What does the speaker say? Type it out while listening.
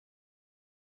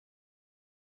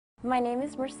My name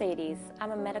is Mercedes.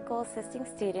 I'm a medical assisting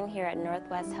student here at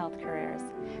Northwest Health Careers.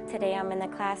 Today I'm in the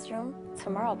classroom.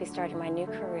 Tomorrow I'll be starting my new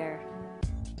career.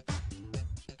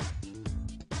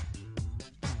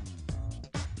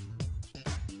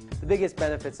 The biggest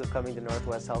benefits of coming to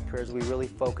Northwest Health Careers, we really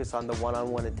focus on the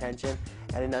one-on-one attention,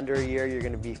 and in under a year you're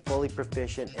going to be fully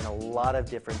proficient in a lot of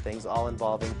different things, all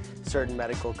involving certain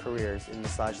medical careers in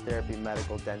massage therapy,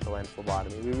 medical, dental, and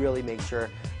phlebotomy. We really make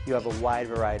sure you have a wide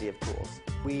variety of tools.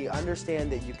 We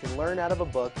understand that you can learn out of a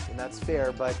book, and that's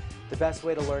fair, but the best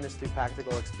way to learn is through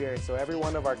practical experience. So every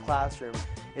one of our classrooms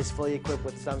is fully equipped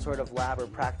with some sort of lab or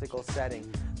practical setting.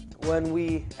 When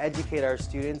we educate our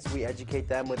students, we educate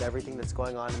them with everything that's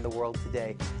going on in the world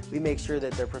today. We make sure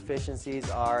that their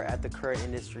proficiencies are at the current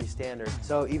industry standard.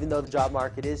 So even though the job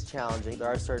market is challenging, there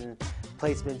are certain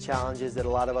placement challenges that a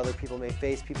lot of other people may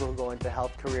face. People who go into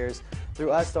health careers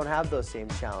through us don't have those same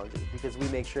challenges because we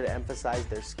make sure to emphasize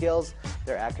their skills,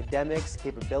 their academics,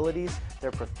 capabilities,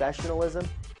 their professionalism.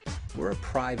 We're a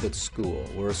private school.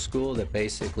 We're a school that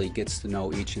basically gets to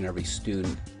know each and every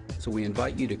student. So we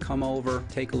invite you to come over,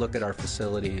 take a look at our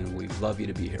facility, and we'd love you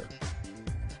to be here.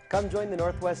 Come join the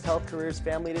Northwest Health Careers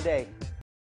family today.